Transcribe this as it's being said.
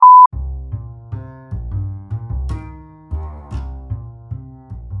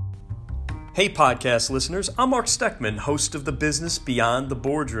Hey podcast listeners, I'm Mark Steckman, host of the Business Beyond the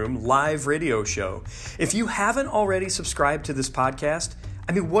Boardroom live radio show. If you haven't already subscribed to this podcast,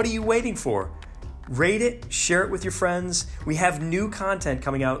 what are you waiting for? Rate it, share it with your friends. We have new content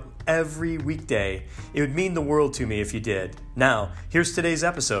coming out every weekday. It would mean the world to me if you did. Now, here's today's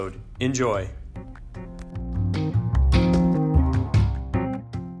episode. Enjoy.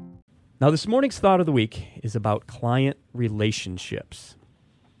 Now, this morning's thought of the week is about client relationships.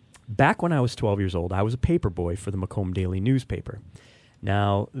 Back when I was 12 years old, I was a paper boy for the Macomb Daily newspaper.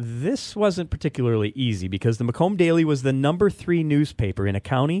 Now, this wasn't particularly easy because the Macomb Daily was the number 3 newspaper in a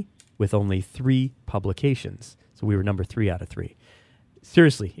county with only 3 publications. So we were number 3 out of 3.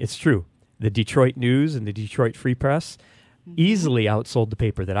 Seriously, it's true. The Detroit News and the Detroit Free Press easily outsold the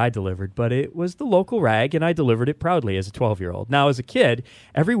paper that I delivered, but it was the local rag, and I delivered it proudly as a 12-year-old. Now, as a kid,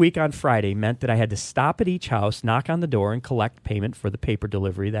 every week on Friday meant that I had to stop at each house, knock on the door, and collect payment for the paper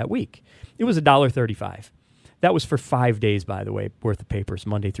delivery that week. It was $1.35. That was for 5 days, by the way, worth of papers,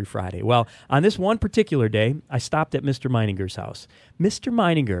 Monday through Friday. Well, on this one particular day, I stopped at Mr. Meininger's house. Mr.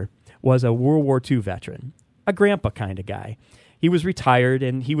 Meininger was a World War II veteran, a grandpa kind of guy. He was retired,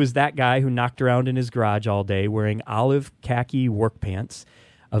 and he was that guy who knocked around in his garage all day wearing olive khaki work pants,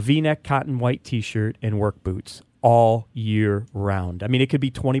 a V-neck cotton white T-shirt, and work boots all year round. It could be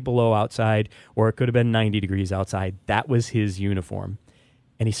 20 below outside, or it could have been 90 degrees outside. That was his uniform.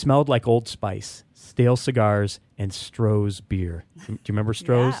 And he smelled like Old Spice, stale cigars, and Stroh's beer. Do you remember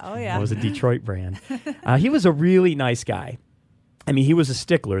Stroh's? Yeah, oh yeah. That was a Detroit brand. He was a really nice guy. He was a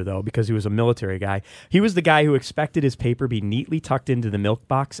stickler, though, because he was a military guy. He was the guy who expected his paper be neatly tucked into the milk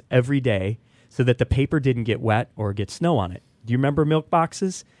box every day so that the paper didn't get wet or get snow on it. Do you remember milk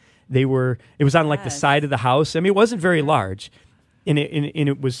boxes? It was on like the side of the house. It wasn't very large, and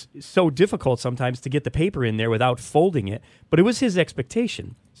it was so difficult sometimes to get the paper in there without folding it, but it was his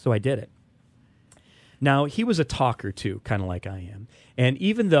expectation, so I did it. Now, he was a talker, too, kind of like I am. And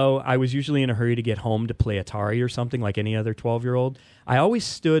even though I was usually in a hurry to get home to play Atari or something like any other 12-year-old, I always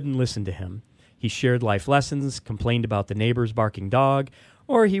stood and listened to him. He shared life lessons, complained about the neighbor's barking dog,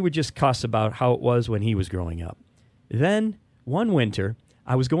 or he would just cuss about how it was when he was growing up. Then, one winter,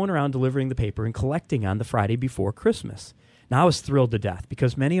 I was going around delivering the paper and collecting on the Friday before Christmas. Now, I was thrilled to death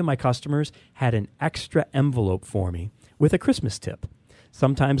because many of my customers had an extra envelope for me with a Christmas tip.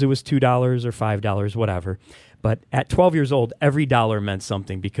 Sometimes it was $2 or $5, whatever. But at 12 years old, every dollar meant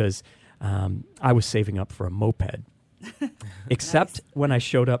something because I was saving up for a moped. Except when I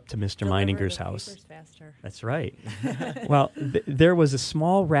showed up to Mr. Meininger's house. That's right. Well, there was a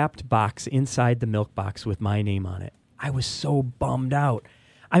small wrapped box inside the milk box with my name on it. I was so bummed out.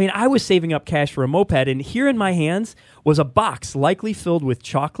 I was saving up cash for a moped, and here in my hands was a box likely filled with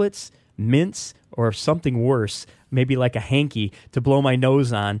chocolates, mints, or something worse, maybe like a hanky to blow my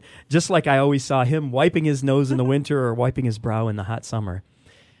nose on, just like I always saw him wiping his nose in the winter or wiping his brow in the hot summer.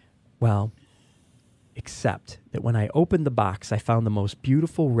 Well, except that when I opened the box, I found the most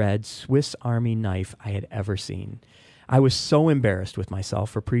beautiful red Swiss Army knife I had ever seen. I was so embarrassed with myself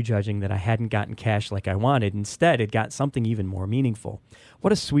for prejudging that I hadn't gotten cash like I wanted. Instead, it got something even more meaningful.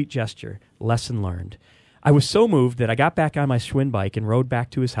 What a sweet gesture. Lesson learned. I was so moved that I got back on my Schwinn bike and rode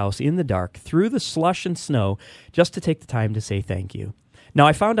back to his house in the dark through the slush and snow just to take the time to say thank you. Now,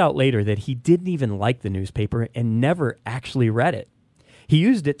 I found out later that he didn't even like the newspaper and never actually read it. He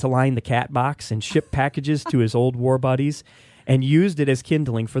used it to line the cat box and ship packages to his old war buddies and used it as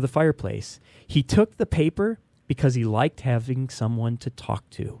kindling for the fireplace. He took the paper because he liked having someone to talk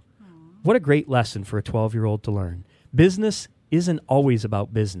to. What a great lesson for a 12-year-old to learn. Business isn't always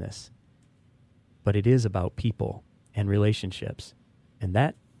about business, but it is about people and relationships. And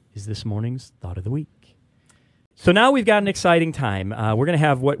that is this morning's Thought of the Week. So now we've got an exciting time. We're going to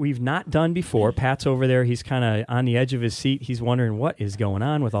have what we've not done before. Pat's over there. He's kind of on the edge of his seat. He's wondering what is going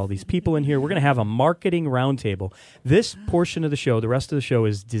on with all these people in here. We're going to have a marketing roundtable. This portion of the show, the rest of the show,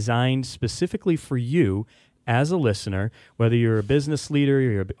 is designed specifically for you as a listener, whether you're a business leader,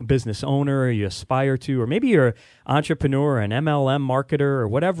 you're a business owner, or you aspire to, or maybe you're an entrepreneur, an MLM marketer, or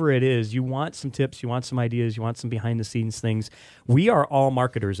whatever it is, you want some tips, you want some ideas, you want some behind-the-scenes things. We are all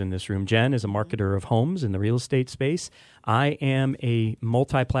marketers in this room. Jen is a marketer of homes in the real estate space. I am a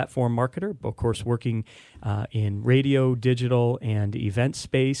multi-platform marketer, of course, working in radio, digital, and event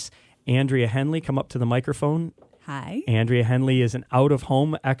space. Andrea Henley, come up to the microphone. Hi. Andrea Henley is an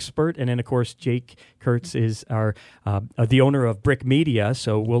out-of-home expert, and then, of course, Jake Kurtz is the owner of Brick Media,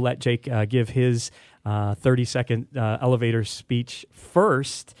 so we'll let Jake give his 30-second elevator speech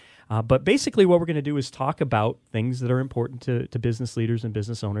first. But basically what we're going to do is talk about things that are important to business leaders and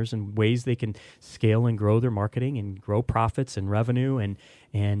business owners and ways they can scale and grow their marketing and grow profits and revenue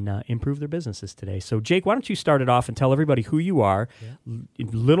and improve their businesses today. So, Jake, why don't you start it off and tell everybody who you are, a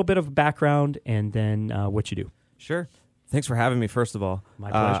little bit of background, and then what you do. Sure. Thanks for having me, first of all.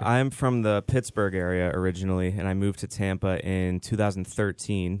 My pleasure. I'm from the Pittsburgh area originally, and I moved to Tampa in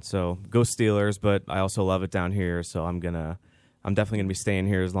 2013. So go Steelers, but I also love it down here, so I'm definitely going to be staying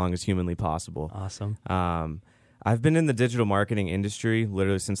here as long as humanly possible. Awesome. I've been in the digital marketing industry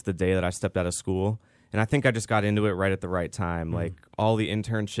literally since the day that I stepped out of school, and I think I just got into it right at the right time. Like all the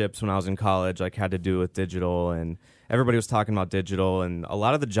internships when I was in college had to do with digital, and everybody was talking about digital, and a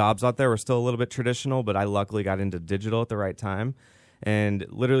lot of the jobs out there were still a little bit traditional, but I luckily got into digital at the right time. And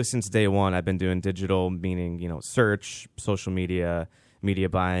literally since day one, I've been doing digital, meaning, search, social media, media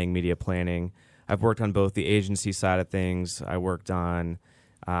buying, media planning. I've worked on both the agency side of things. I worked on,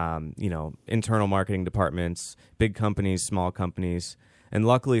 internal marketing departments, big companies, small companies. And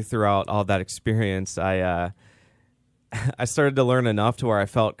luckily throughout all that experience, I started to learn enough to where I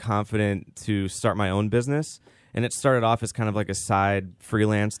felt confident to start my own business. And it started off as kind of like a side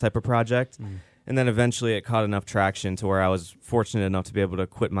freelance type of project. And then eventually it caught enough traction to where I was fortunate enough to be able to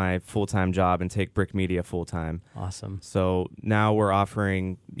quit my full-time job and take Brick Media full-time. Awesome. So now we're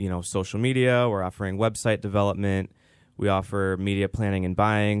offering, social media. We're offering website development. We offer media planning and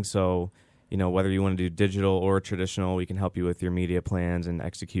buying. So, whether you want to do digital or traditional, we can help you with your media plans and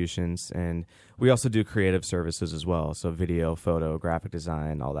executions. And we also do creative services as well. So video, photo, graphic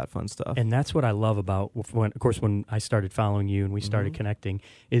design, all that fun stuff. And that's what I love about, when I started following you and we started connecting,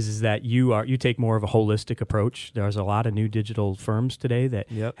 is that you take more of a holistic approach. There's a lot of new digital firms today that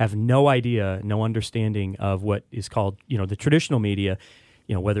have no idea, no understanding of what is called, the traditional media,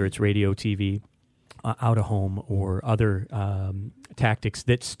 whether it's radio, TV, out of home, or other tactics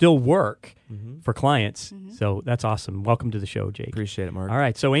that still work for clients. So that's awesome. Welcome to the show, Jake. Appreciate it, Mark. All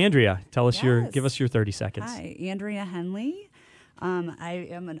right. So Andrea, give us your 30 seconds. Hi, Andrea Henley. I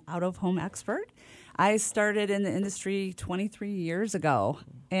am an out-of-home expert. I started in the industry 23 years ago,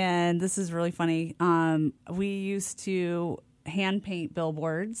 and this is really funny. We used to hand paint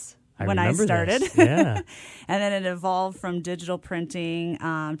billboards when I started. Yeah. And then it evolved from digital printing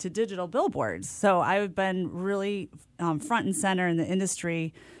to digital billboards. So I've been really front and center in the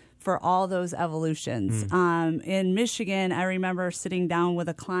industry for all those evolutions. In Michigan, I remember sitting down with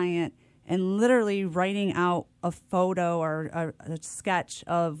a client and literally writing out a photo or a sketch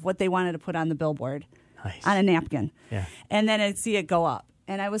of what they wanted to put on the billboard on a napkin. Yeah. And then I'd see it go up.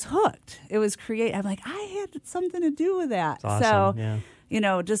 And I was hooked. It was creative. I'm like, I had something to do with that. That's awesome.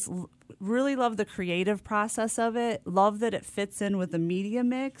 So, just really love the creative process of it. Love that it fits in with the media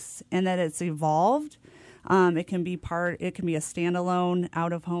mix and that it's evolved. It can be a standalone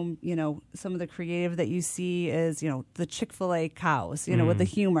out of home. Some of the creative that you see is, the Chick-fil-A cows, with the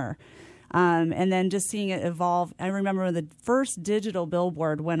humor. And then just seeing it evolve. I remember when the first digital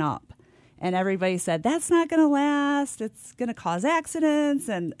billboard went up and everybody said, that's not going to last. It's going to cause accidents.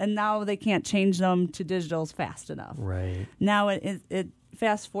 And now they can't change them to digitals fast enough. Right. Now it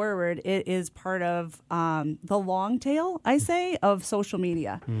fast forward, it is part of the long tail, I say, of social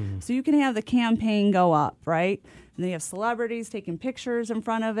media. So you can have the campaign go up, right? And then you have celebrities taking pictures in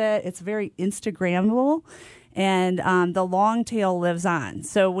front of it. It's very Instagrammable. And the long tail lives on.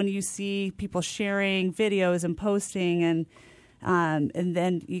 So when you see people sharing videos and posting, and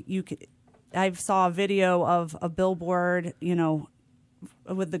then you could, I saw a video of a billboard,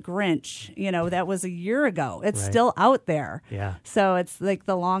 with the Grinch, that was a year ago. It's still out there. Yeah. So it's like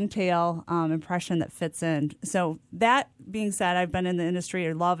the long tail impression that fits in. So that being said, I've been in the industry.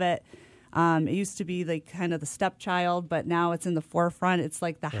 I love it. It used to be like kind of the stepchild, but now it's in the forefront. It's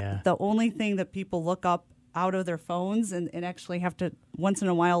like the only thing that people look up out of their phones and actually have to once in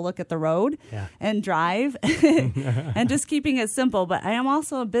a while look at the road and drive and just keeping it simple. But I am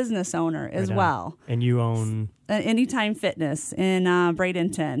also a business owner as well. And you own? Anytime Fitness in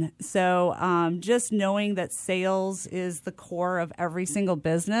Bradenton. So just knowing that sales is the core of every single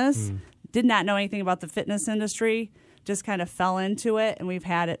business. Did not know anything about the fitness industry. Just kind of fell into it, and we've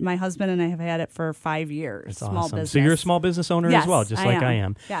had it. My husband and I have had it for 5 years. That's small awesome. business. So you're a small business owner as well, just like I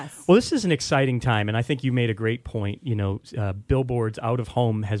am. Yes. Well, this is an exciting time, and I think you made a great point. Billboards out of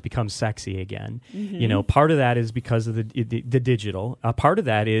home has become sexy again. Part of that is because of the digital. Part of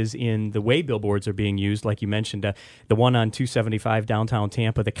that is in the way billboards are being used. Like you mentioned, the one on 275 downtown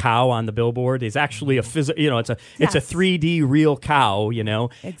Tampa, the cow on the billboard is actually a it's a 3D real cow.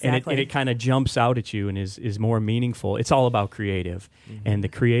 Exactly. And it kind of jumps out at you and is more meaningful. It's all about creative, and the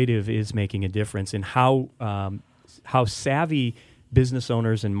creative is making a difference in how savvy business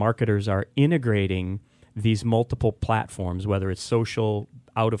owners and marketers are integrating these multiple platforms, whether it's social,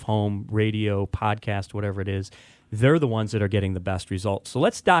 out of home, radio, podcast, whatever it is, they're the ones that are getting the best results. So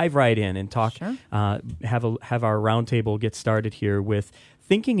let's dive right in and talk. Sure. Have our roundtable get started here with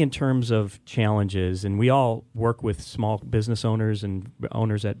thinking in terms of challenges. And we all work with small business owners and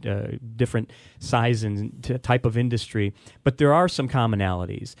owners at different size and type of industry, but there are some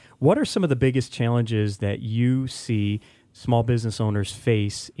commonalities. What are some of the biggest challenges that you see small business owners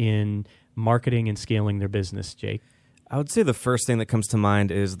face in marketing and scaling their business, Jake? I would say the first thing that comes to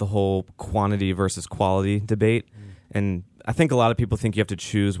mind is the whole quantity versus quality debate. And I think a lot of people think you have to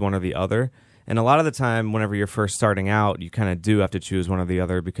choose one or the other. And a lot of the time, whenever you're first starting out, you kind of do have to choose one or the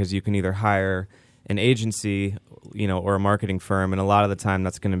other, because you can either hire an agency, or a marketing firm. And a lot of the time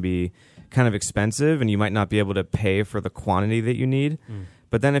that's going to be kind of expensive, and you might not be able to pay for the quantity that you need.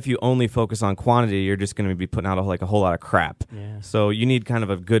 But then if you only focus on quantity, you're just going to be putting out a whole lot of crap. Yeah. So you need kind of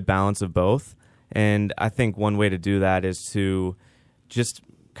a good balance of both. And I think one way to do that is to just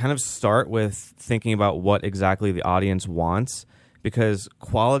kind of start with thinking about what exactly the audience wants, because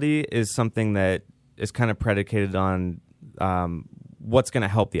quality is something that is kind of predicated on what's going to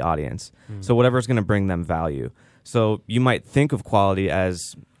help the audience. So whatever's going to bring them value. So you might think of quality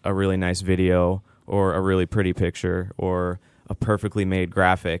as a really nice video or a really pretty picture or a perfectly made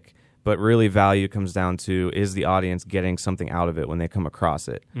graphic, but really value comes down to, is the audience getting something out of it when they come across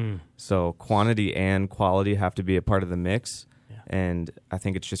it? So quantity and quality have to be a part of the mix. And I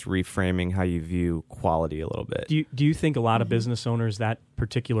think it's just reframing how you view quality a little bit. Do you think a lot of business owners, that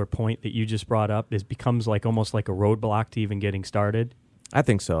particular point that you just brought up, becomes almost like a roadblock to even getting started? I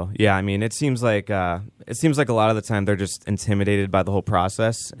think so. Yeah, I mean, it seems like a lot of the time they're just intimidated by the whole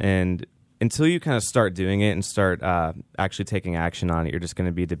process, and until you kind of start doing it and start actually taking action on it, you're just going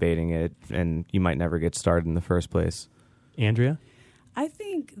to be debating it, and you might never get started in the first place. Andrea? I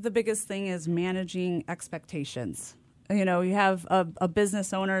think the biggest thing is managing expectations. You have a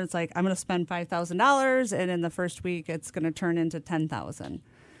business owner. It's like, I'm going to spend $5,000, and in the first week, it's going to turn into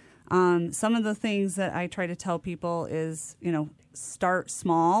 $10,000. Some of the things that I try to tell people is, start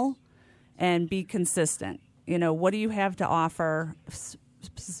small and be consistent. What do you have to offer?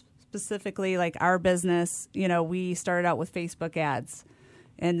 Specifically, like our business, we started out with Facebook ads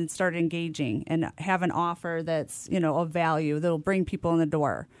and started engaging and have an offer that's, of value that'll bring people in the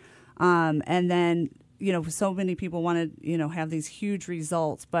door. And then, so many people want to, have these huge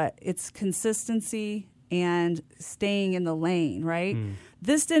results, but it's consistency and staying in the lane, right?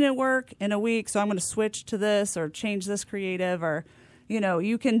 This didn't work in a week, so I'm going to switch to this or change this creative, or,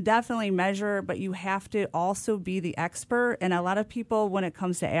 you can definitely measure, but you have to also be the expert. And a lot of people, when it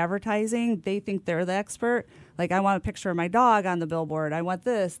comes to advertising, they think they're the expert. Like, I want a picture of my dog on the billboard. I want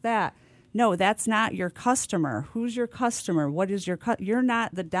this, that. No, that's not your customer. Who's your customer? What is your you're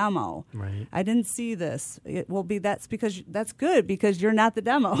not the demo. Right. I didn't see this. It will be that's good because you're not the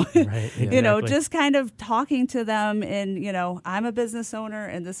demo. Right. Exactly. Just kind of talking to them, and I'm a business owner,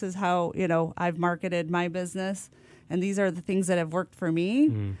 and this is how I've marketed my business, and these are the things that have worked for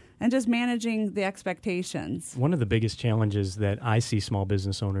me, and just managing the expectations. One of the biggest challenges that I see small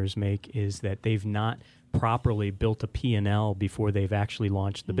business owners make is that they've not properly built a P&L before they've actually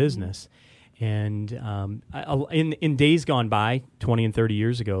launched the business. And in days gone by, 20 and 30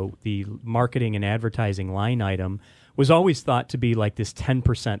 years ago, the marketing and advertising line item was always thought to be like this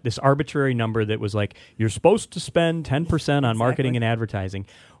 10%, this arbitrary number that was like, you're supposed to spend 10% on marketing and advertising.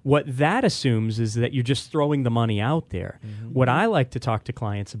 What that assumes is that you're just throwing the money out there. What I like to talk to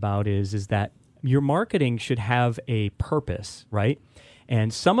clients about is that your marketing should have a purpose, right?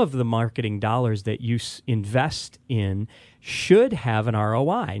 And some of the marketing dollars that you invest in should have an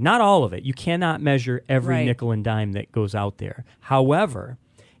ROI. Not all of it. You cannot measure every nickel and dime that goes out there. However,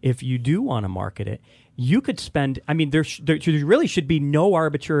 if you do want to market it, you could spend, there really should be no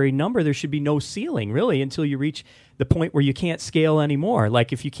arbitrary number. There should be no ceiling, really, until you reach the point where you can't scale anymore.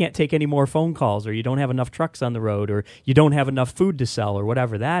 Like if you can't take any more phone calls, or you don't have enough trucks on the road, or you don't have enough food to sell, or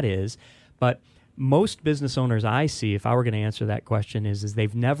whatever that is. But most business owners I see, if I were going to answer that question, is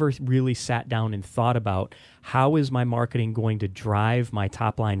they've never really sat down and thought about, how is my marketing going to drive my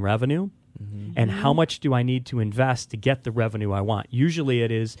top line revenue, and how much do I need to invest to get the revenue I want? Usually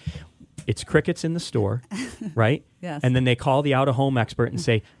it's crickets in the store, right? Yes. And then they call the out-of-home expert and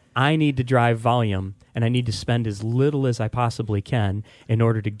say, I need to drive volume, and I need to spend as little as I possibly can in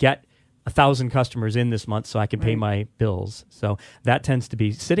order to get 1,000 customers in this month so I can pay my bills. So that tends to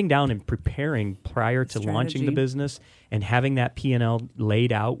be sitting down and preparing prior to launching the business and having that P&L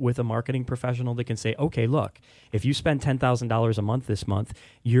laid out with a marketing professional that can say, okay, look, if you spend $10,000 a month this month,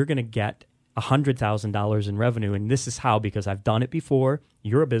 you're going to get $100,000 in revenue. And this is how, because I've done it before.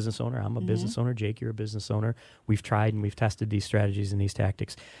 You're a business owner. I'm a business owner. Jake, you're a business owner. We've tried and we've tested these strategies and these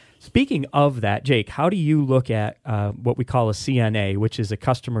tactics. Speaking of that, Jake, how do you look at what we call a CNA, which is a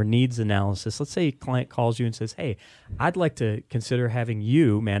customer needs analysis? Let's say a client calls you and says, hey, I'd like to consider having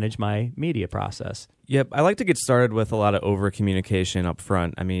you manage my media process. Yep, I like to get started with a lot of over-communication up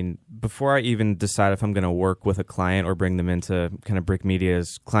front. I mean, before I even decide if I'm going to work with a client or bring them into kind of Brick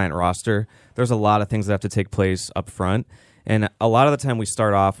Media's client roster, there's a lot of things that have to take place up front. And a lot of the time we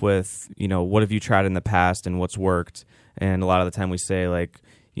start off with, what have you tried in the past and what's worked? And a lot of the time we say, like,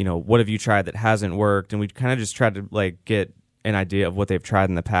 what have you tried that hasn't worked? And we kind of just try to, like, get an idea of what they've tried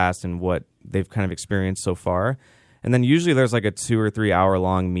in the past and what they've kind of experienced so far. And then usually there's like a 2 or 3 hour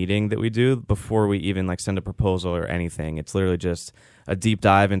long meeting that we do before we even like send a proposal or anything. It's literally just a deep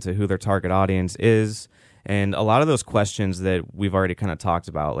dive into who their target audience is. And a lot of those questions that we've already kind of talked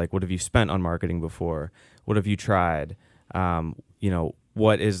about, like what have you spent on marketing before? What have you tried?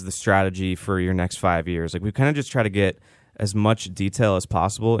 What is the strategy for your next 5 years? Like we kind of just try to get as much detail as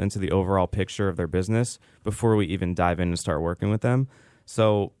possible into the overall picture of their business before we even dive in and start working with them.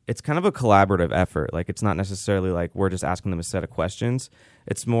 So it's kind of a collaborative effort. Like it's not necessarily like we're just asking them a set of questions.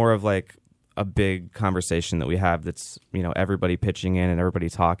 It's more of like a big conversation that we have that's, everybody pitching in and everybody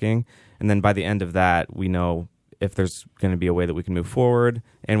talking. And then by the end of that, we know if there's going to be a way that we can move forward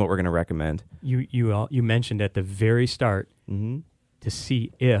and what we're going to recommend. You mentioned at the very start to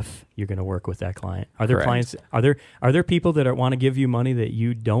see if you're going to work with that client. Are there Correct. clients? Are there people that want to give you money that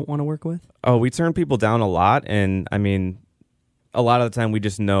you don't want to work with? Oh, we turn people down a lot. And I mean, a lot of the time we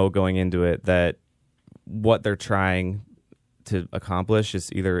just know going into it that what they're trying to accomplish is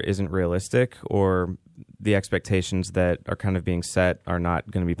either isn't realistic or the expectations that are kind of being set are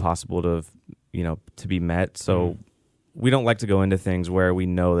not going to be possible to be met. So we don't like to go into things where we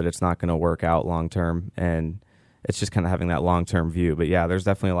know that it's not going to work out long term, and it's just kind of having that long term view. But yeah, there's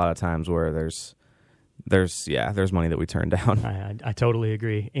definitely a lot of times where there's money that we turn down. I totally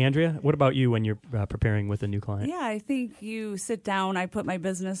agree. Andrea, what about you when you're preparing with a new client? Yeah, I think you sit down, I put my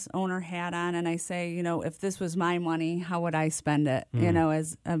business owner hat on, and I say, if this was my money, how would I spend it,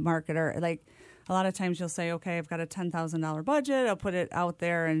 as a marketer? Like a lot of times you'll say, okay, I've got a $10,000 budget. I'll put it out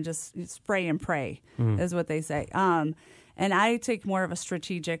there and just spray and pray is what they say. And I take more of a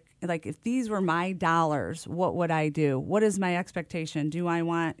strategic, like if these were my dollars, what would I do? What is my expectation? Do I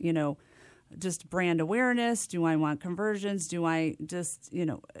want, just brand awareness? Do I want conversions? Do I just,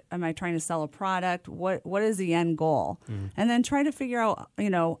 am I trying to sell a product? What is the end goal? And then try to figure out,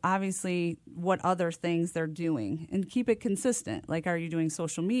 obviously what other things they're doing and keep it consistent. Like, are you doing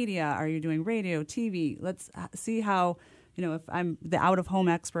social media? Are you doing radio, TV? Let's see how, if I'm the out-of-home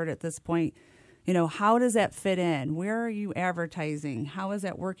expert at this point, how does that fit in? Where are you advertising? How is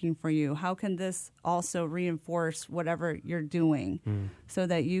that working for you? How can this also reinforce whatever you're doing so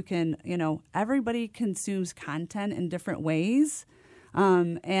that you can, everybody consumes content in different ways. They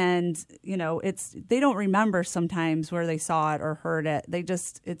don't remember sometimes where they saw it or heard it.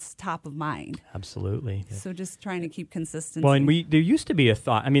 It's top of mind. Absolutely. So just trying to keep consistency. Well, and there used to be a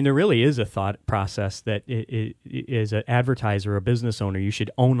thought. I mean, there really is a thought process that as an advertiser or a business owner, you should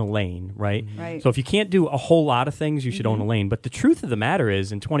own a lane, right? Right. So if you can't do a whole lot of things, you should own a lane. But the truth of the matter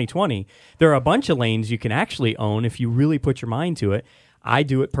is, in 2020, there are a bunch of lanes you can actually own if you really put your mind to it. I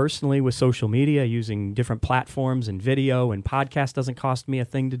do it personally with social media using different platforms and video, and podcast doesn't cost me a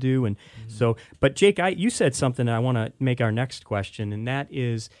thing to do. And so, but Jake, you said something that I want to make our next question, and that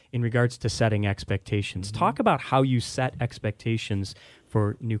is in regards to setting expectations. Talk about how you set expectations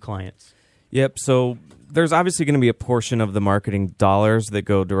for new clients. Yep. So there's obviously going to be a portion of the marketing dollars that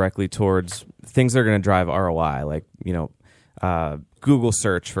go directly towards things that are going to drive ROI, like, Google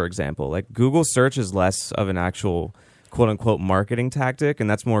search, for example. Like Google search is less of an actual quote unquote marketing tactic, and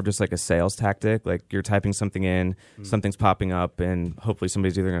that's more of just like a sales tactic. Like you're typing something in, something's popping up, and hopefully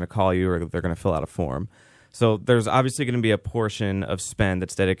somebody's either going to call you or they're going to fill out a form. So there's obviously going to be a portion of spend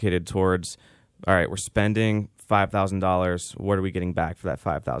that's dedicated towards, all right, we're spending $5,000. What are we getting back for that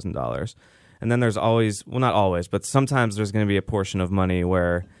 $5,000? And then there's always, well, not always, but sometimes there's going to be a portion of money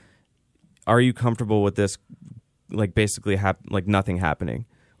where, are you comfortable with this? Like basically like nothing happening.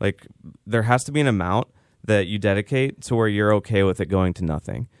 Like there has to be an amount that you dedicate to where you're okay with it going to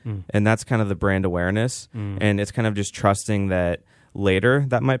nothing. And that's kind of the brand awareness. And it's kind of just trusting that later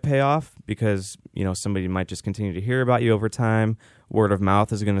that might pay off because, somebody might just continue to hear about you over time. Word of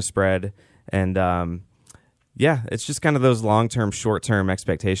mouth is going to spread. And it's just kind of those long-term, short-term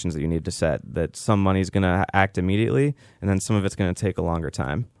expectations that you need to set, that some money's going to act immediately and then some of it's going to take a longer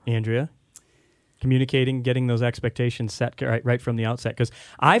time. Andrea? communicating, getting those expectations set right from the outset. Because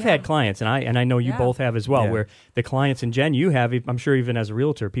I've had clients, and I know you both have as well, where the clients, and Jen, you have, I'm sure even as a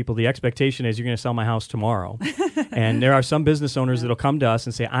realtor, people, the expectation is you're going to sell my house tomorrow. And there are some business owners that'll come to us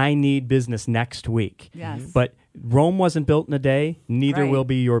and say, I need business next week. Yes. But Rome wasn't built in a day, neither will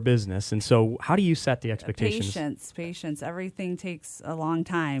be your business. And so how do you set the expectations? Patience. Everything takes a long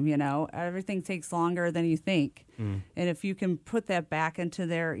time, you know. Everything takes longer than you think. And if you can put that back into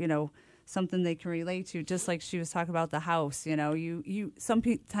their, you know, something they can relate to, just like she was talking about the house, you know,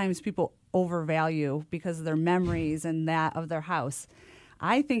 sometimes people overvalue because of their memories and that of their house.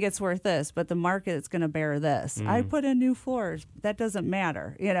 I think it's worth this, but the market is going to bear this. I put in new floors. That doesn't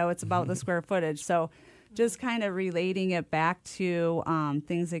matter. You know, it's about the square footage. So just kind of relating it back to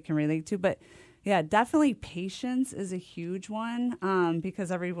things they can relate to. But yeah, definitely patience is a huge one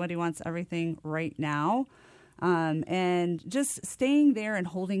because everybody wants everything right now. And just staying there and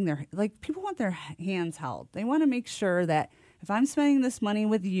holding people want their hands held. They want to make sure that if I'm spending this money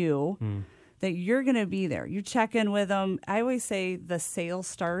with you, that you're going to be there. You check in with them. I always say the sale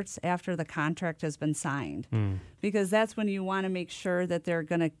starts after the contract has been signed because that's when you want to make sure that they're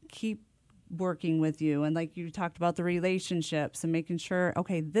going to keep working with you. And like you talked about the relationships and making sure,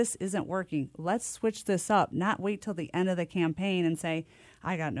 okay, this isn't working. Let's switch this up, not wait till the end of the campaign and say,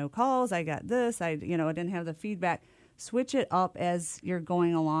 I got no calls, I got this, I didn't have the feedback. Switch it up as you're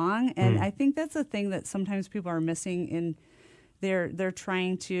going along. And I think that's a thing that sometimes people are missing in they're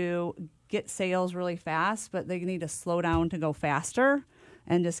trying to get sales really fast, but they need to slow down to go faster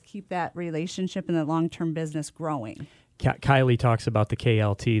and just keep that relationship and the long-term business growing. Kylie talks about the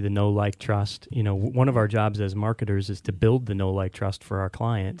KLT, the know, like, trust. You know, one of our jobs as marketers is to build the know, like, trust for our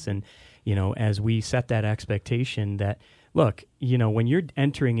clients. And, you know, as we set that expectation that, look, you know, when you're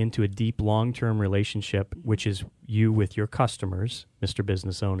entering into a deep long-term relationship, which is you with your customers, Mr.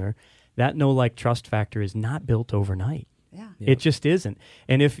 Business Owner, that know, like, trust factor is not built overnight. Yeah. It just isn't.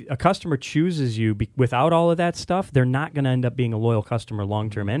 And if a customer chooses you without all of that stuff, they're not going to end up being a loyal customer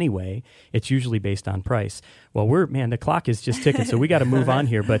long-term anyway. It's usually based on price. Well, the clock is just ticking, so we got to move on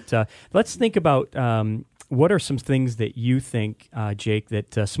here. But let's think about what are some things that you think, Jake,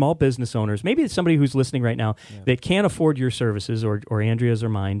 that small business owners, maybe it's somebody who's listening right now that can't afford your services or Andrea's or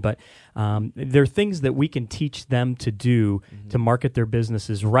mine, but there are things that we can teach them to do to market their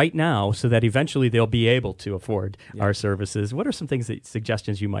businesses right now so that eventually they'll be able to afford our services. What are some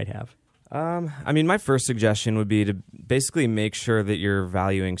suggestions you might have? I mean, my first suggestion would be to basically make sure that you're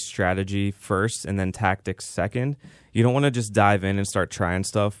valuing strategy first and then tactics second. You don't want to just dive in and start trying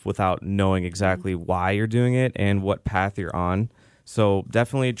stuff without knowing exactly why you're doing it and what path you're on. So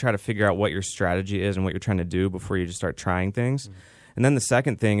definitely try to figure out what your strategy is and what you're trying to do before you just start trying things. And then the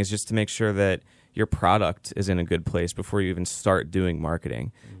second thing is just to make sure that your product is in a good place before you even start doing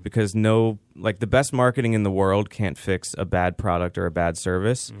marketing. Because the best marketing in the world can't fix a bad product or a bad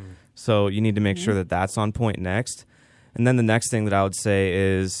service. So you need to make sure that that's on point next. And then the next thing that I would say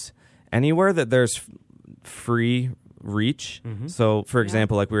is anywhere that there's free reach. So for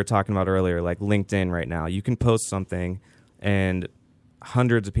example, like we were talking about earlier, like LinkedIn right now, you can post something and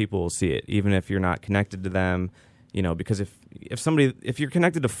hundreds of people will see it, even if you're not connected to them. You know, because if you're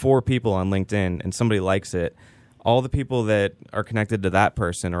connected to 4 people on LinkedIn and somebody likes it, all the people that are connected to that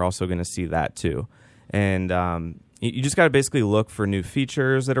person are also going to see that too. And you just got to basically look for new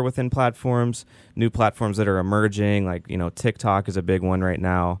features that are within platforms, new platforms that are emerging. Like, you know, TikTok is a big one right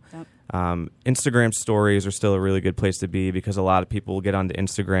now. Yep. Instagram stories are still a really good place to be because a lot of people will get onto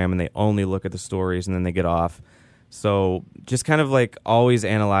Instagram and they only look at the stories and then they get off. So just kind of like always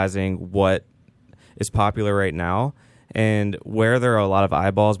analyzing what is popular right now and where there are a lot of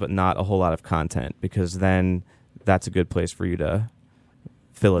eyeballs but not a whole lot of content, because then that's a good place for you to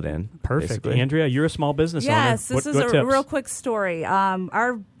fill it in. Perfect. Basically. Andrea, you're a small business owner. Yes, this is a tips? real quick story.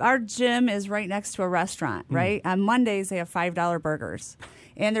 Our gym is right next to a restaurant, right? On Mondays, they have $5 burgers.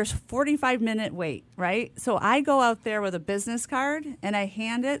 And there's 45-minute wait, right? So I go out there with a business card, and I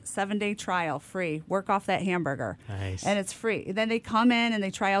hand it 7-day trial, free. Work off that hamburger. Nice. And it's free. Then they come in and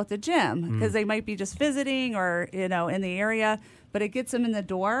they try out the gym because they might be just visiting or, you know, in the area. But it gets them in the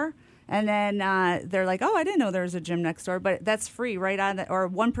door. And then they're like, oh, I didn't know there was a gym next door. But that's free right on the, or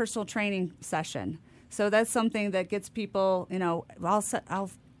one personal training session. So that's something that gets people, you know, I'll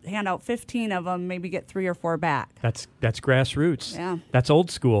hand out 15 of them, maybe get 3 or 4 back. That's grassroots. Yeah. That's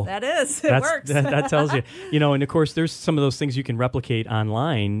old school. That is. It works. That tells you. You know, and of course, there's some of those things you can replicate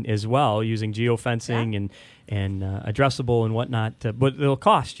online as well using geofencing and addressable and whatnot, but it'll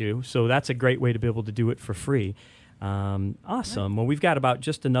cost you. So that's a great way to be able to do it for free. Awesome. Well, we've got about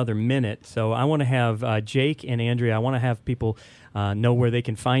just another minute, so I want to have Jake and Andrea. I want to have people know where they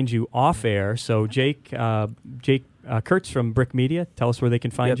can find you off air. So, Jake Kurtz from Brick Media, tell us where they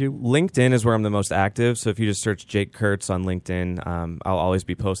can find you. LinkedIn is where I'm the most active. So if you just search Jake Kurtz on LinkedIn, I'll always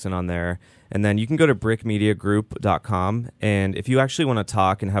be posting on there. And then you can go to brickmediagroup.com. And if you actually want to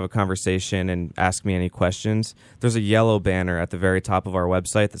talk and have a conversation and ask me any questions, there's a yellow banner at the very top of our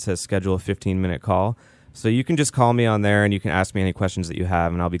website that says schedule a 15-minute call. So you can just call me on there and you can ask me any questions that you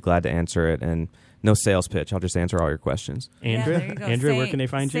have, and I'll be glad to answer it. And no sales pitch. I'll just answer all your questions. Andrea, where can they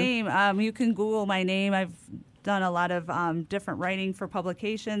find you? You can Google my name. I've done a lot of different writing for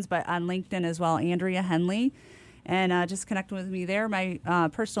publications, but on LinkedIn as well, Andrea Henley. And just connect with me there. My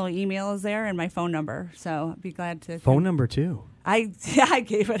personal email is there and my phone number. So I'd be glad to. Phone number too. I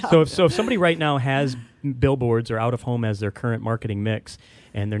gave it up. So if somebody right now has billboards or out of home as their current marketing mix,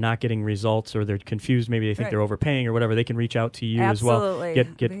 and they're not getting results, or they're confused, maybe they think they're overpaying or whatever, they can reach out to you as well.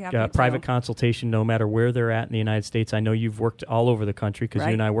 Get private consultation no matter where they're at in the United States. I know you've worked all over the country because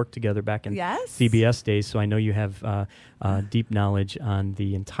you and I worked together back in CBS days, so I know you have deep knowledge on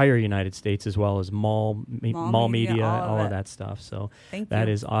the entire United States as well as mall media, all of that stuff. So that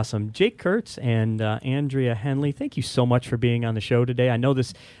is awesome. Jake Kurtz and Andrea Henley, thank you so much for being on the show today. I know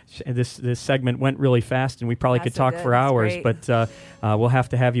this segment went really fast, and we probably could talk for hours, but we'll have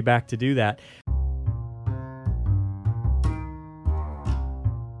to have you back to do that.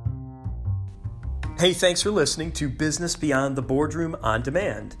 Hey, thanks for listening to Business Beyond the Boardroom On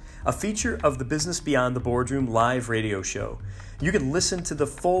Demand, a feature of the Business Beyond the Boardroom live radio show. You can listen to the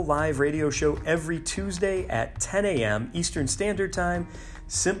full live radio show every Tuesday at 10 a.m. Eastern Standard Time.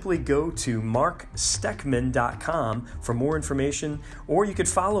 Simply go to marksteckman.com for more information, or you could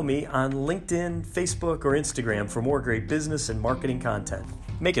follow me on LinkedIn, Facebook, or Instagram for more great business and marketing content.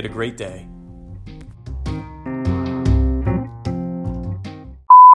 Make it a great day.